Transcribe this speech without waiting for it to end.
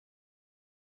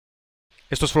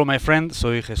Esto es Follow My Friend,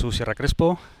 soy Jesús Sierra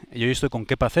Crespo y hoy estoy con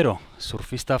Kepa Acero,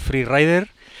 surfista freerider,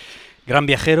 gran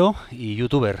viajero y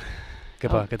youtuber.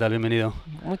 Kepa, Oh, ¿qué tal? Bienvenido.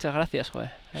 muchas gracias,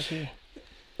 joder. Aquí.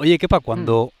 Oye, Kepa, Mm.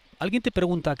 cuando alguien te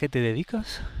pregunta a qué te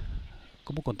dedicas,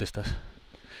 ¿cómo contestas?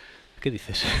 ¿Qué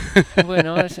dices?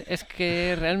 Bueno, es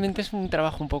que realmente es un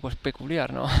trabajo un poco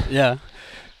peculiar, ¿no? Ya,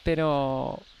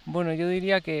 Pero bueno, yo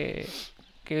diría que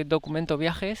documento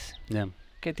viajes, ya,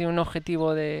 que tiene un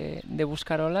objetivo de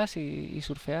buscar olas y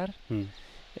surfear. mm,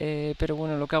 Pero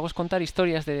bueno, lo que hago es contar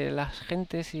historias de las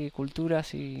gentes y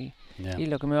culturas ya. y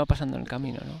lo que me va pasando en el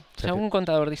camino, ¿no? O O sea sea, que, un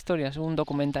contador de historias, un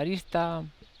documentarista,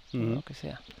 o ujú. lo que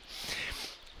sea.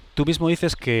 Tú mismo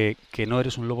dices que no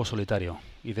eres un lobo solitario.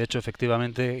 Y de hecho,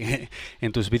 efectivamente,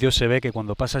 en tus vídeos se ve que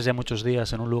cuando pasas ya muchos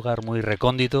días en un lugar muy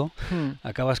recóndito, Hmm,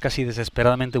 acabas casi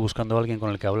desesperadamente buscando a alguien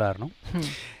con el que hablar, ¿no? hmm.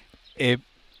 Eh,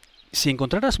 si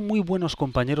encontraras muy buenos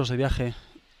compañeros de viaje,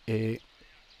 eh,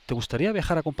 ¿te gustaría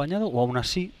viajar acompañado o aún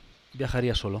así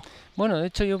viajarías solo? Bueno, de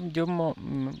hecho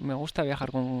me gusta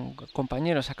viajar con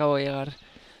compañeros. Acabo de llegar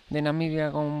de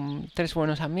Namibia con tres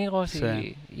buenos amigos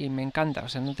Sí, y me encanta. O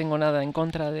sea, no tengo nada en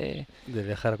contra de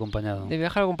viajar acompañado. de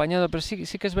viajar acompañado, pero sí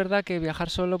que es verdad que viajar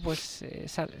solo, pues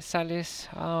sales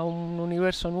a un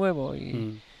universo nuevo y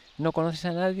Mm, no conoces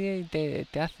a nadie y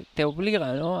te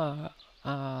obliga, ¿no?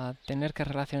 A tener que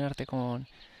relacionarte con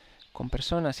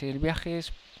personas. Y el viaje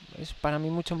es para mí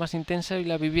mucho más intenso y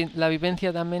la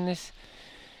vivencia también es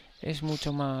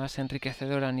mucho más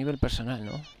enriquecedora a nivel personal,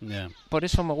 ¿no? ya, Por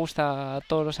eso me gusta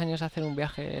todos los años hacer un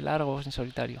viaje largo en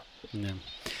solitario. ya.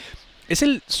 ¿Es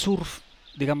el surf,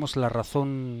 digamos, la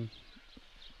razón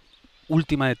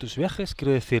última de tus viajes?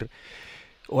 Quiero decir,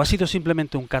 ¿o ha sido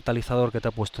simplemente un catalizador que te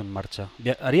ha puesto en marcha?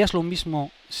 ¿Harías lo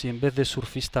mismo si en vez de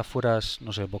surfista fueras,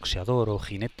 no sé, boxeador o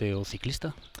jinete o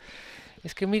ciclista?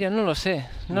 Es que mira, no lo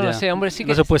Ya, sé, hombre,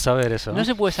 no se puede saber eso, no ¿no?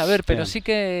 se puede saber, pero Ya, sí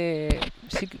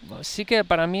que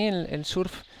para mí el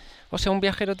surf, o sea, un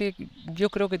viajero yo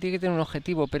creo que tiene que tener un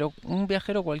objetivo, pero un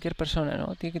viajero cualquier persona,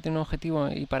 ¿no? Tiene que tener un objetivo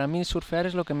y para mí surfear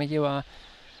es lo que me lleva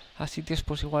a sitios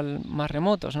pues igual más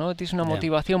remotos, ¿no? Tienes una ya,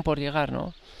 motivación por llegar,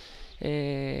 ¿no?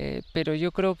 Pero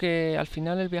yo creo que al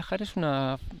final el viajar es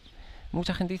una...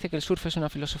 Mucha gente dice que el surf es una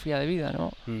filosofía de vida,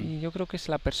 ¿no? mm, Y yo creo que es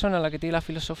la persona la que tiene la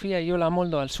filosofía y yo la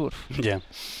moldo al surf. ya,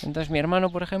 Entonces mi hermano,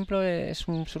 por ejemplo,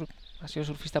 ha sido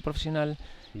surfista profesional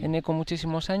mm, en eco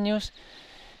muchísimos años,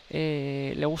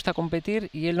 le gusta competir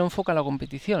y él lo enfoca a la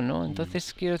competición, ¿no? mm,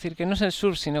 Entonces quiero decir que no es el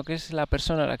surf, sino que es la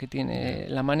persona la que ya, tiene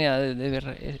la manera de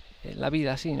ver la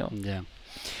vida así, ¿no? ya.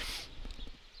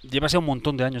 Llevas ya un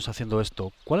montón de años haciendo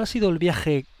esto. ¿Cuál ha sido el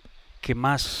viaje que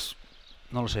más,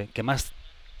 no lo sé, que más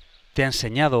te ha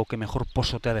enseñado o que mejor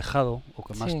pozo te ha dejado o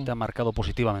que más Sí. te ha marcado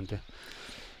positivamente?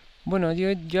 Bueno,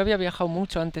 yo había viajado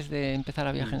mucho antes de empezar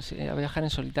Mm, a viajar en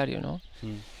solitario, ¿no?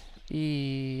 mm,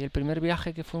 Y el primer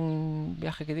viaje, que fue un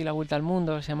viaje que di la vuelta al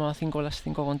mundo, se llamaba las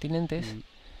cinco continentes. mm,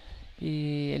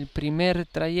 Y el primer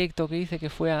trayecto que hice,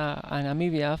 que fue a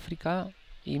Namibia, África,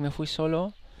 y me fui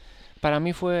solo, para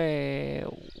mí fue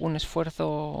un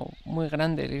esfuerzo muy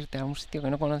grande el irte a un sitio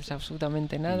que no conoces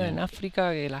absolutamente nada ya. en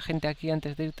África, que la gente aquí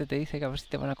antes de irte te dice que a ver si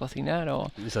te van a cocinar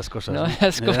o Esas cosas, no, ¿no?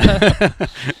 esas Ya, cosas.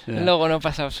 ya, Luego no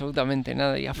pasa absolutamente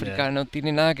nada y ya, África no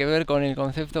tiene nada que ver con el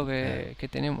concepto ya, que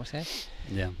tenemos, ¿eh?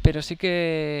 ya, Pero sí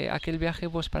que aquel viaje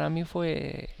pues para mí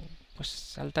fue pues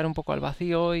saltar un poco al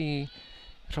vacío y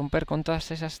romper con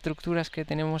todas esas estructuras que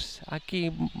tenemos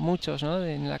aquí muchos, ¿no?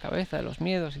 En la cabeza, de los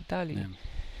miedos y tal. ya.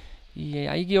 Y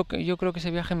ahí yo creo que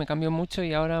ese viaje me cambió mucho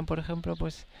y ahora, por ejemplo,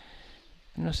 pues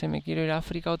no sé, me quiero ir a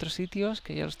África a otros sitios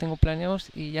que ya los tengo planeados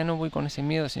y ya no voy con ese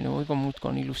miedo, sino voy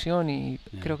con ilusión y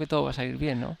Ya. creo que todo va a salir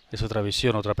bien, ¿no? Es otra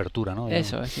visión, otra apertura, ¿no? Ya,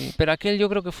 Eso, sí. Pero aquel yo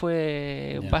creo que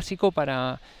fue ya, básico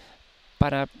para,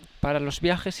 para los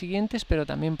viajes siguientes, pero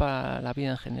también para la vida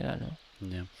en general, ¿no?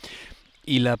 ya.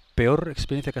 ¿Y la peor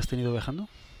experiencia que has tenido viajando?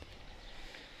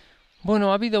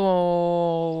 Bueno, ha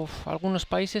habido algunos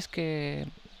países que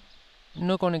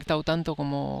no he conectado tanto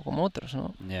como otros,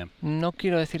 ¿no? Ya, No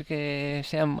quiero decir que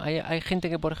sean... Hay gente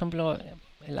que, por ejemplo,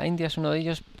 en la India es uno de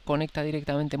ellos, conecta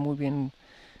directamente muy bien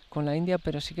con la India,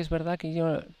 pero sí que es verdad que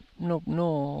yo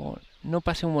no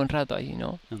pasé un buen rato allí,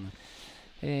 ¿no? anda,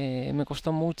 Me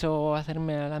costó mucho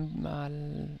hacerme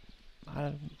al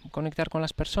conectar con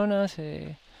las personas,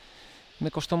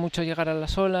 me costó mucho llegar a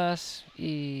las olas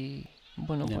y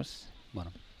bueno, ya. pues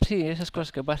Bueno, sí, esas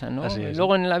cosas que pasan, así ¿no? Y es, ¿no?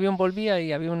 luego en el avión volvía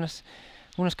y había unos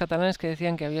catalanes que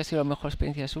decían que había sido la mejor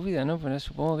experiencia de su vida, ¿no? Pero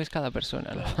supongo que es cada persona,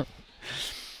 ¿no? Claro.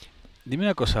 Dime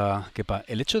una cosa, Kepa,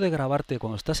 el hecho de grabarte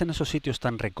cuando estás en esos sitios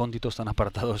tan recónditos, tan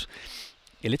apartados,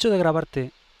 el hecho de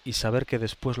grabarte y saber que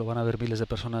después lo van a ver miles de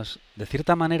personas, de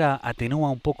cierta manera atenúa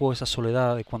un poco esa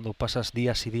soledad de cuando pasas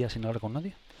días y días sin hablar con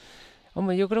nadie?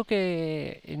 Hombre, yo creo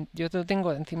que yo te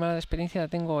tengo, encima de la experiencia la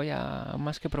tengo ya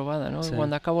más que probada, ¿no? Sí,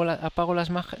 Cuando apago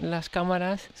las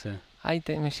cámaras, sí, ahí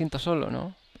me siento solo,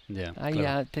 ¿no? ya, Ahí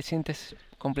claro. ya te sientes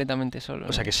completamente solo,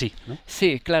 O sea que ¿no? sí, ¿no?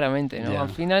 Sí, claramente, ¿no? Al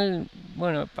Ya, final,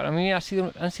 bueno, para mí han sido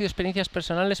experiencias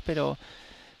personales, pero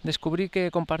descubrí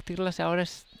que compartirlas ahora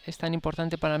es tan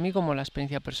importante para mí como la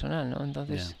experiencia personal, ¿no? ya.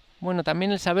 Entonces, bueno,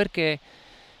 también el saber que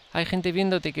hay gente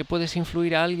viéndote, que puedes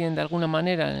influir a alguien de alguna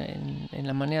manera en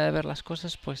la manera de ver las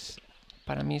cosas, pues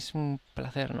para mí es un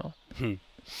placer, ¿no? Hmm.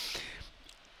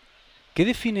 ¿Qué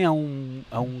define a un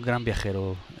gran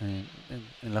viajero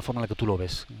en la forma en la que tú lo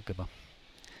ves, Kepa?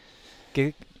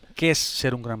 ¿Qué, qué es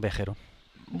ser un gran viajero?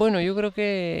 Bueno, yo creo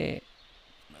que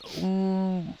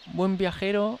un buen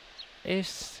viajero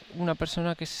es una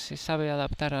persona que se sabe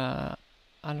adaptar a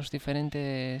los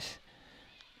diferentes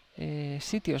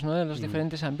sitios, ¿no? De los Mm,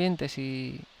 diferentes ambientes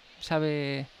y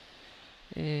sabe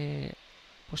eh,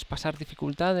 pues pasar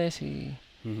dificultades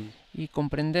mhm, y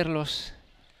comprender los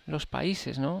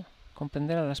países, ¿no?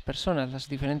 Comprender a las personas, las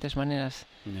diferentes maneras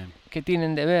ya, que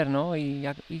tienen de ver, ¿no? Y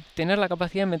tener la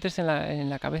capacidad de meterse en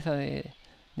la cabeza de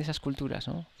esas culturas,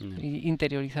 ¿no? ya, Y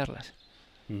interiorizarlas.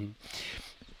 mhm.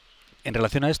 En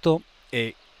relación a esto,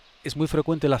 es muy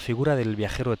frecuente la figura del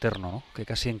viajero eterno, ¿no? Que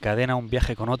casi encadena un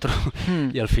viaje con otro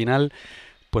Hmm. y al final,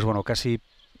 pues bueno, casi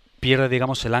pierde,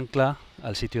 digamos, el ancla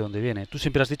al sitio donde viene. Tú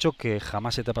siempre has dicho que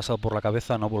jamás se te ha pasado por la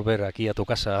cabeza no volver aquí a tu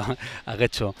casa, a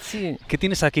Guecho. Sí, ¿Qué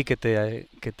tienes aquí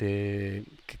que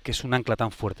es un ancla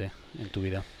tan fuerte en tu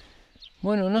vida?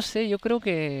 bueno, no sé, yo creo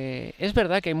que es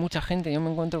verdad que hay mucha gente, yo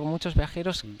me encuentro con muchos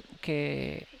viajeros Mm,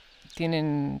 que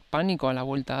tienen pánico a la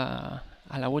vuelta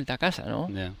a casa, ¿no?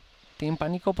 ya, Tienen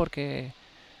pánico porque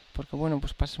bueno,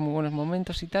 pues pasas muy buenos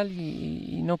momentos y tal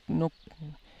y no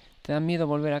te da miedo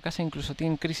volver a casa, incluso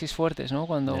tienen crisis fuertes, ¿no? ya,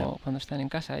 Cuando están en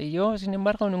casa. Y yo, sin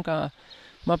embargo, nunca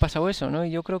me ha pasado eso, ¿no? Y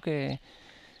yo creo que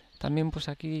también pues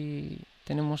aquí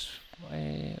tenemos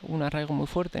un arraigo muy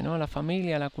fuerte, ¿no? A la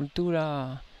familia, a la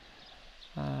cultura,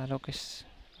 a lo que es,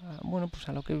 bueno, pues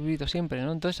a lo que he vivido siempre,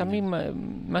 ¿no? Entonces a mí ya,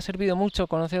 me ha servido mucho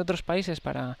conocer otros países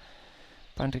para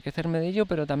enriquecerme de ello,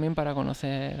 pero también para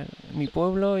conocer mi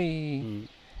pueblo mm,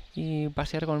 y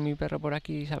pasear con mi perro por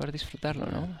aquí y saber disfrutarlo,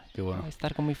 ya, ¿no? qué bueno.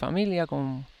 Estar con mi familia,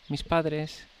 con mis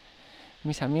padres,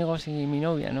 mis amigos y mi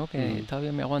novia, ¿no? Que Mm.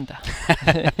 todavía me aguanta.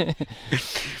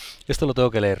 Esto lo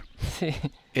tengo que leer. Sí.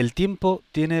 El tiempo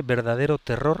tiene verdadero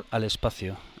terror al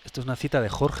espacio. Esto es una cita de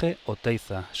Jorge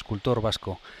Oteiza, escultor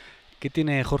vasco. ¿Qué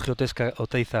tiene Jorge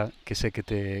Oteiza que sé que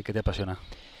te apasiona?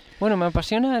 Bueno, me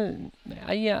apasiona.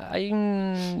 Hay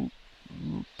un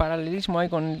paralelismo ahí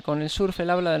con el surf. Él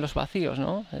habla de los vacíos,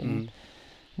 ¿no? Mm,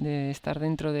 De estar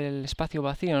dentro del espacio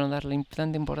vacío, no darle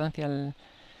tanta importancia al,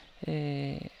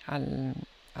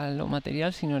 a lo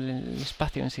material, sino el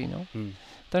espacio en sí, ¿no? mm,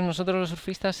 Entonces nosotros los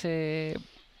surfistas,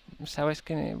 sabes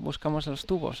que buscamos los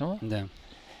tubos, ¿no? ya,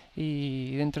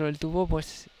 Y dentro del tubo,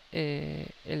 pues,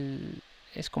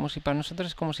 es como si para nosotros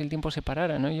es como si el tiempo se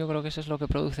parara, ¿no? Yo creo que eso es lo que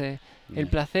produce el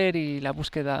ya, placer y la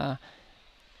búsqueda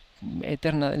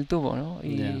eterna del tubo, ¿no? ya,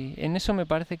 Y en eso me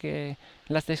parece que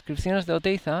las descripciones de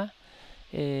Oteiza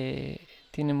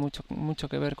tienen mucho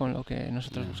que ver con lo que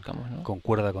nosotros ya. buscamos, ¿no?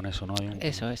 Concuerda con eso, ¿no?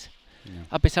 Eso es. Ya.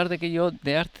 A pesar de que yo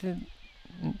de arte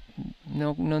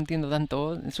no entiendo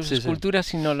tanto sus Sí, sí. esculturas,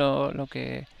 sino lo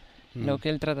Mm. que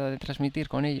él trata de transmitir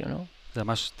con ello, ¿no?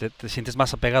 Además, te sientes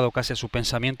más apegado casi a su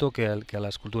pensamiento que a la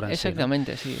escultura en sí, ¿no?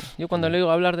 Exactamente, sí. Yo cuando Ya. le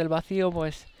oigo hablar del vacío,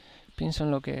 pues pienso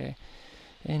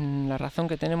en la razón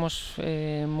que tenemos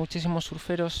muchísimos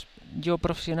surferos, yo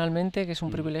profesionalmente, que es un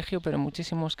Mm, privilegio, pero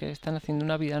muchísimos que están haciendo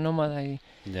una vida nómada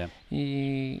ya,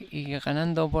 y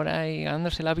ganando por ahí,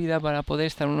 ganándose la vida para poder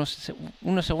estar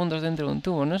unos segundos dentro de un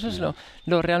tubo, ¿no? Eso es ya,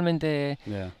 lo realmente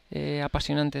ya.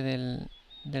 apasionante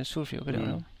del surf, yo creo, Mm.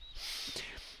 ¿no?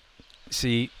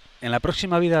 Si en la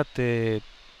próxima vida te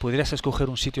pudieras escoger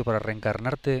un sitio para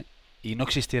reencarnarte y no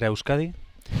existiera Euskadi,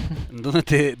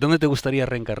 ¿dónde te gustaría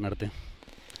reencarnarte?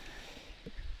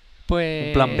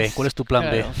 Un plan B. ¿Cuál Pues es tu plan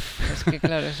B? claro, es que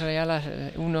claro, eso ya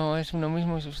uno es uno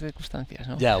mismo y sus circunstancias,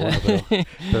 ¿no? Ya, bueno,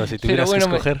 pero si Pero tuvieras que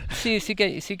bueno, escoger. sí, sí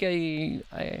que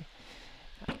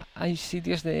hay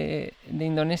sitios de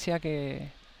Indonesia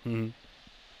Mm,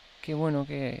 que bueno,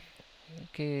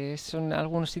 que son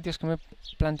algunos sitios que me he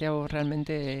planteado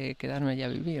realmente quedarme allá a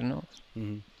vivir, ¿no?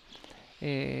 mm,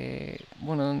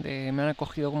 Bueno, donde me han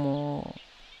acogido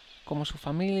como su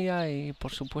familia y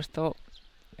por supuesto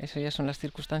eso ya son las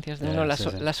circunstancias de Ya, uno, sí,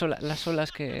 sí. las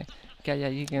olas que hay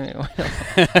allí, bueno,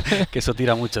 Que eso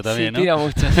tira mucho sí, también, ¿no? tira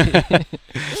mucho, sí.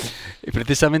 Y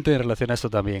precisamente en relación a esto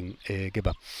también,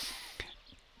 Kepa,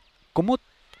 ¿cómo,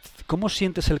 ¿cómo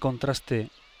sientes el contraste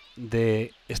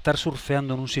de estar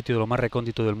surfeando en un sitio de lo más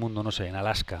recóndito del mundo, no sé, en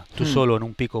Alaska, tú Hmm. solo en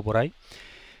un pico por ahí,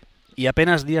 y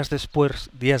apenas días después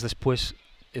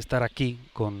estar aquí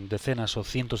con decenas o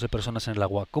cientos de personas en el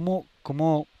agua?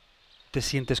 ¿Cómo te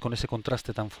sientes con ese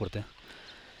contraste tan fuerte?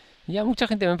 Ya mucha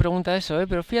gente me pregunta eso, ¿eh?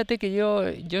 Pero fíjate que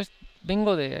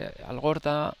vengo de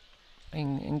Algorta,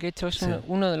 en Guecho, es Sí.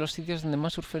 uno de los sitios donde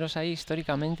más surferos hay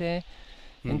históricamente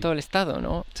en Mm, todo el estado,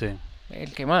 ¿no? sí.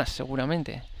 El que más,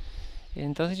 seguramente.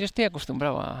 Entonces yo estoy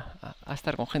acostumbrado a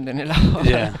estar con gente en el agua.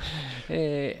 Ya,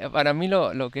 Para mí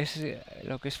lo que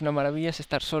es una maravilla es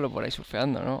estar solo por ahí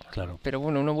surfeando, ¿no? claro. Pero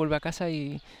bueno, uno vuelve a casa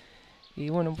y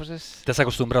bueno, pues Te has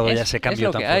acostumbrado ya a ese es cambio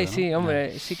lo tan que hay, fuerte, ¿no? sí, Ya.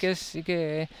 hombre, sí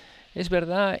que es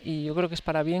verdad y yo creo que es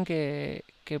para bien que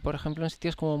por ejemplo en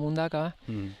sitios como Mundaka,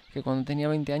 Mm, que cuando tenía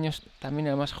 20 años también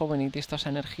era más joven y tienes toda esa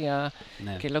energía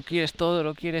ya, que lo quieres todo,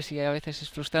 lo quieres y a veces es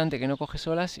frustrante que no coges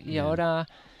olas y ya. ahora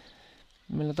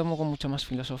me lo tomo con mucha más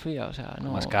filosofía, o sea,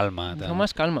 Con más no, calma, con tal.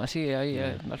 más calma, sí,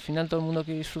 Ya, al final todo el mundo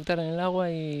quiere disfrutar en el agua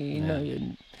ya.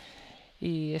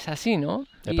 y es así, ¿no?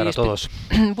 Hay para todos.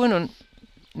 Bueno,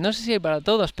 no sé si hay para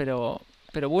todos, pero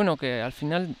bueno, que al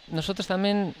final nosotros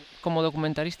también como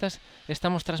documentaristas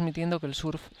estamos transmitiendo que el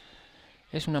surf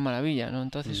es una maravilla, ¿no?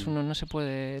 Entonces Mm, uno no se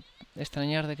puede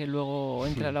extrañar de que luego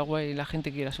entre mm, al agua y la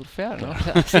gente quiera surfear, ¿no? O claro.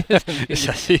 sea, así de Es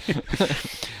sencillo. así.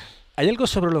 ¿Hay algo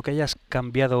sobre lo que hayas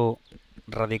cambiado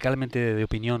radicalmente de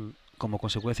opinión como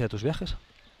consecuencia de tus viajes?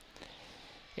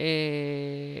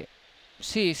 Eh,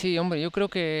 sí, sí, hombre, yo creo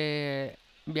que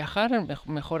viajar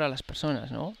mejora a las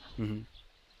personas, ¿no? Ujú,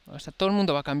 O sea, todo el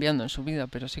mundo va cambiando en su vida,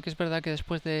 pero sí que es verdad que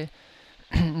después de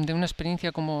una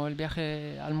experiencia como el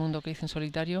viaje al mundo que hice en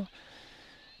solitario,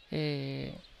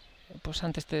 eh, pues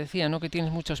antes te decía, ¿no? Que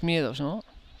tienes muchos miedos, ¿no?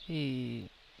 Y,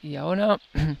 y ahora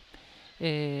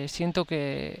siento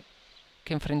que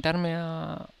enfrentarme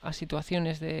a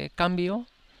situaciones de cambio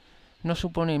no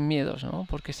suponen miedos, ¿no?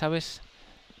 Porque sabes,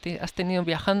 has tenido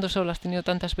viajando solo, has tenido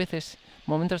tantas veces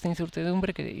momentos de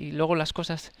incertidumbre y luego las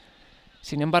cosas,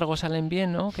 sin embargo, salen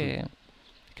bien, ¿no? mm. Que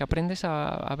aprendes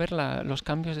a ver los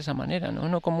cambios de esa manera, ¿no?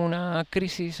 No como una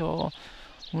crisis o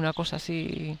una cosa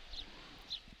así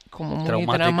como muy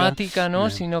Traumática. dramática, ¿no?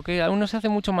 Ya, Sino que a uno se hace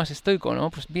mucho más estoico, ¿no?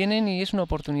 Pues vienen y es una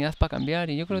oportunidad para cambiar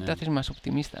y yo creo que te ya, haces más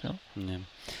optimista, ¿no? ya.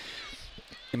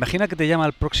 Imagina que te llama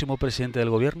el próximo presidente del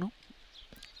gobierno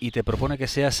y te propone que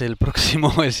seas el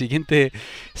siguiente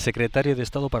secretario de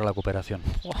Estado para la cooperación.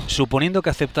 Buah, Suponiendo que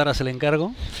aceptaras el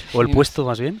encargo, o el y no sé. puesto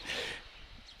más bien,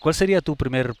 ¿cuál sería tu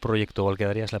primer proyecto o al que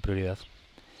darías la prioridad?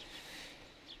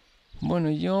 Bueno,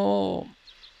 yo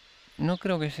no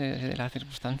creo que se dé la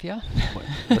circunstancia. Bueno,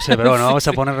 no sé, pero bueno, Sí, vamos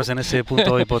a sí. ponernos en ese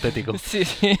punto hipotético. Sí,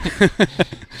 sí.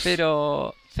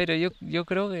 Pero yo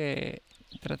creo que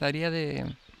trataría de,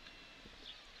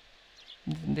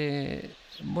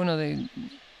 bueno, de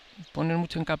poner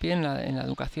mucho hincapié en la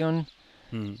educación,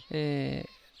 Mm, eh,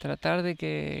 tratar de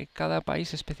que cada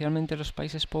país, especialmente los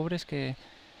países pobres, que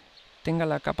tenga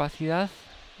la capacidad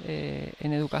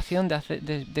en educación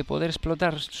de poder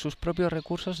explotar sus propios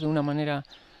recursos de una manera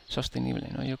sostenible,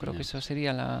 ¿no? Yo creo que ya. eso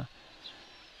sería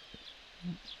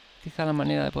quizá la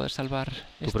manera de poder salvar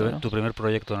esto, ¿no? Tu primer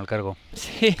proyecto en el cargo.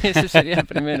 Sí, ese sería el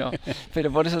primero.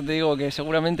 Pero por eso te digo que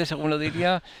seguramente, según lo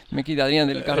diría, me quitarían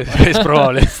del cargo. Es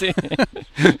probable. Sí.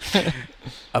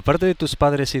 Aparte de tus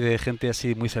padres y de gente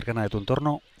así muy cercana de tu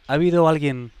entorno, ¿ha habido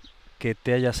alguien que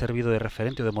te haya servido de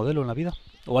referente o de modelo en la vida?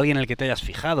 ¿O alguien en el que te hayas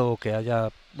fijado o que haya,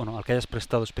 bueno, al que hayas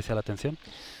prestado especial atención?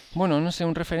 Bueno, no sé,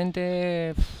 un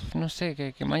referente, no sé,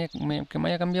 que me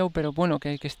haya cambiado, pero bueno,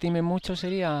 que estime mucho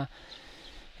sería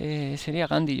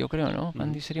Gandhi, yo creo, ¿no? Ujú.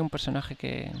 Gandhi sería un personaje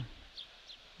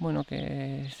bueno,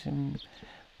 que es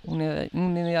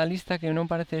un idealista que no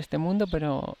parece de este mundo,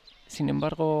 pero sin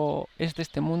embargo es de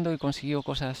este mundo y consiguió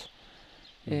cosas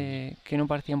Mm, que no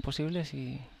parecían posibles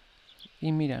y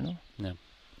mira, ¿no? ya.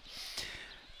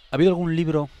 ¿Ha habido algún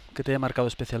libro que te haya marcado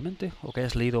especialmente? ¿O que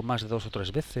hayas leído más de 2 o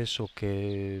 3 veces? ¿O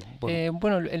que, bueno,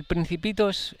 Bueno, El Principito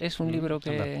es un libro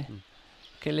anda,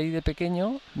 que leí de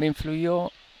pequeño, me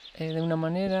influyó de una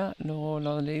manera, luego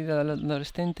lo leí de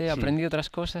adolescente, mm. aprendí otras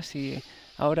cosas y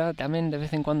ahora también de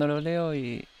vez en cuando lo leo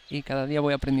y cada día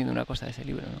voy aprendiendo una cosa de ese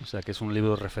libro, ¿no? O sea, que es un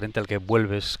libro referente al que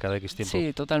vuelves cada X tiempo.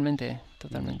 Sí, totalmente, Mm.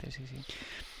 totalmente, sí, sí.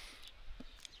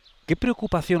 ¿Qué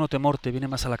preocupación o temor te viene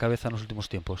más a la cabeza en los últimos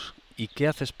tiempos? ¿Y qué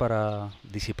haces para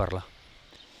disiparla?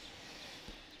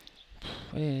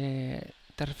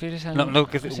 ¿Te refieres a...? No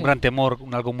que un Sí. gran temor,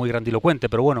 algo muy grandilocuente,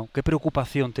 pero bueno, ¿qué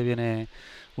preocupación te viene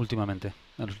últimamente,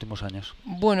 en los últimos años?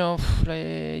 Bueno,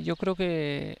 yo creo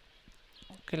que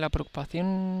la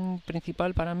preocupación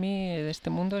principal para mí de este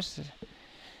mundo es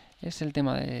el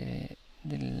tema de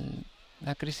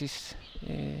la crisis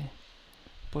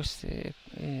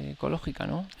ecológica,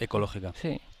 ¿no? Ecológica.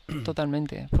 Sí,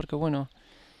 totalmente. Porque bueno,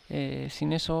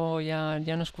 sin eso ya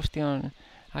no es cuestión.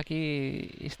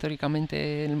 Aquí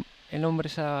históricamente el hombre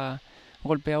se ha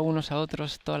golpeado unos a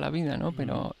otros toda la vida, ¿no?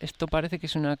 Pero esto parece que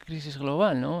es una crisis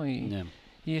global, ¿no? Yeah,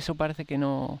 Y eso parece que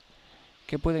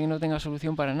puede que no tenga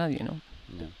solución para nadie, ¿no?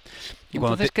 yeah. Y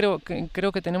cuando Entonces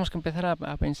creo que tenemos que empezar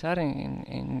a pensar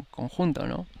en conjunto,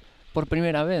 ¿no? Por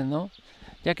primera vez, ¿no?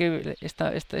 Ya que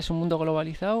este es un mundo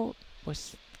globalizado,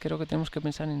 pues creo que tenemos que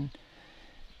pensar en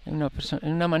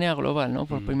una manera global, ¿no?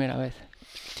 Por primera vez.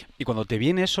 Y cuando te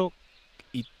viene eso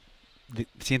y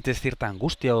sientes cierta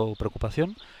angustia o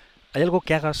preocupación, ¿hay algo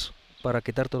que hagas para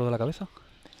quitártelo de la cabeza?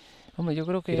 Hombre, yo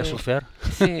creo ¿Ir a que... surfear?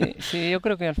 Sí, yo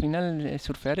creo que al final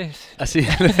surfear es... Así.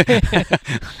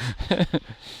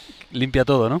 Limpia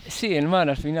todo, ¿no? Sí, el mar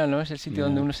al final, ¿no? Es el sitio Yeah.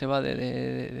 donde uno se va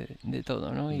de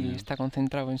todo, ¿no? Y Yeah. está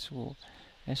concentrado en su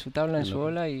tabla, en su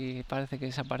ola, y parece que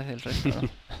desaparece el resto, ¿no?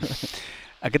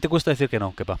 ¿A qué te cuesta decir que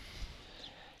no, Kepa?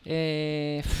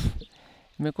 Me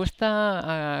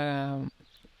cuesta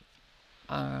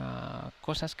a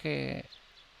cosas que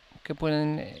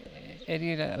pueden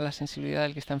herir a la sensibilidad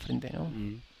del que está enfrente, ¿no?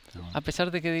 A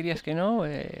pesar de que dirías que no,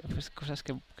 pues cosas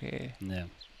que Yeah.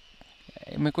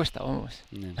 Me cuesta, vamos.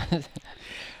 Yeah.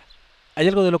 ¿Hay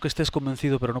algo de lo que estés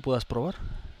convencido pero no puedas probar?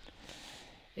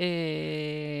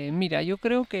 Mira, yo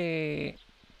creo que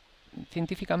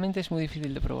científicamente es muy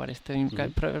difícil de probar esto,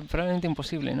 probablemente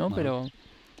imposible, ¿no? Bueno. Pero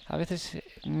a veces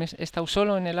he estado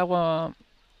solo en el agua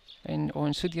o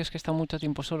en sitios que he estado mucho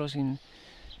tiempo solo sin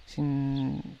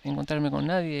encontrarme con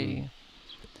nadie. Y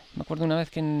me acuerdo una vez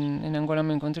que en Angola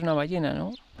me encontré una ballena,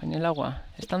 ¿no? En el agua,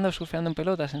 estando surfeando en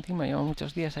pelotas encima, llevaba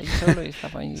muchos días allí solo y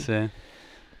estaba ahí. Sí.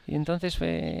 Y entonces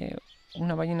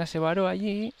una ballena se varó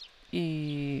allí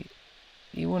y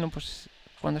bueno, pues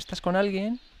cuando estás con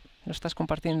alguien, lo estás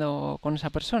compartiendo con esa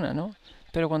persona, ¿no?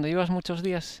 Pero cuando llevas muchos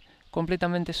días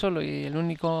completamente solo y el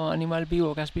único animal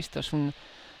vivo que has visto es un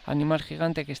animal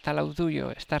gigante que está al lado tuyo,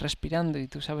 está respirando y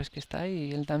tú sabes que está ahí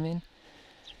y él también,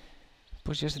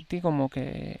 pues yo sentí como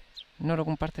que no lo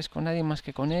compartes con nadie más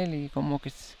que con él y como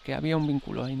que había un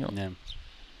vínculo ahí, ¿no? Yeah.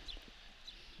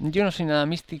 Yo no soy nada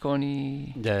místico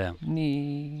ni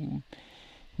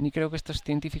creo que esto es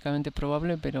científicamente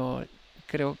probable, pero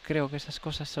creo que esas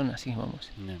cosas son así,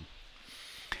 vamos. Yeah.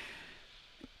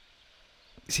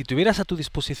 Si tuvieras a tu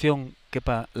disposición,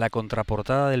 Kepa, la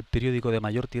contraportada del periódico de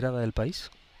mayor tirada del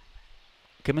país,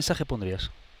 ¿qué mensaje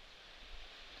pondrías?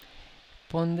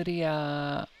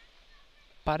 Pondría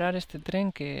parar este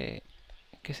tren que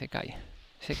se cae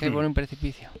por un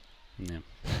precipicio. Yeah.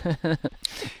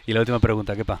 Y la última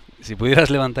pregunta, Kepa. Si pudieras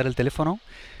levantar el teléfono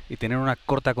y tener una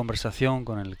corta conversación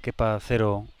con el Kepa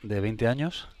Acero de 20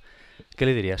 años, ¿qué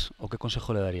le dirías o qué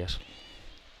consejo le darías?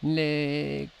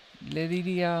 Le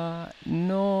diría,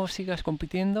 no sigas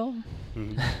compitiendo,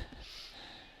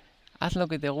 haz lo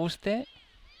que te guste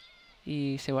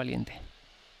y sé valiente.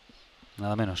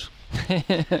 Nada menos.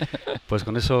 Pues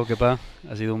con eso, Kepa,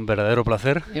 ha sido un verdadero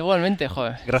placer. Igualmente,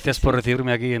 joder. Gracias por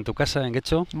recibirme aquí en tu casa, en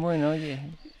Guecho. Bueno, oye,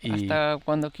 hasta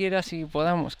cuando quieras y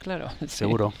podamos, claro.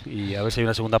 Seguro. Y a ver si hay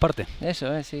una segunda parte.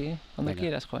 Eso, sí. Cuando Venga.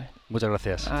 quieras, joder. Muchas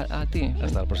gracias. A ti.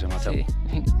 Hasta la próxima. Chao. Sí.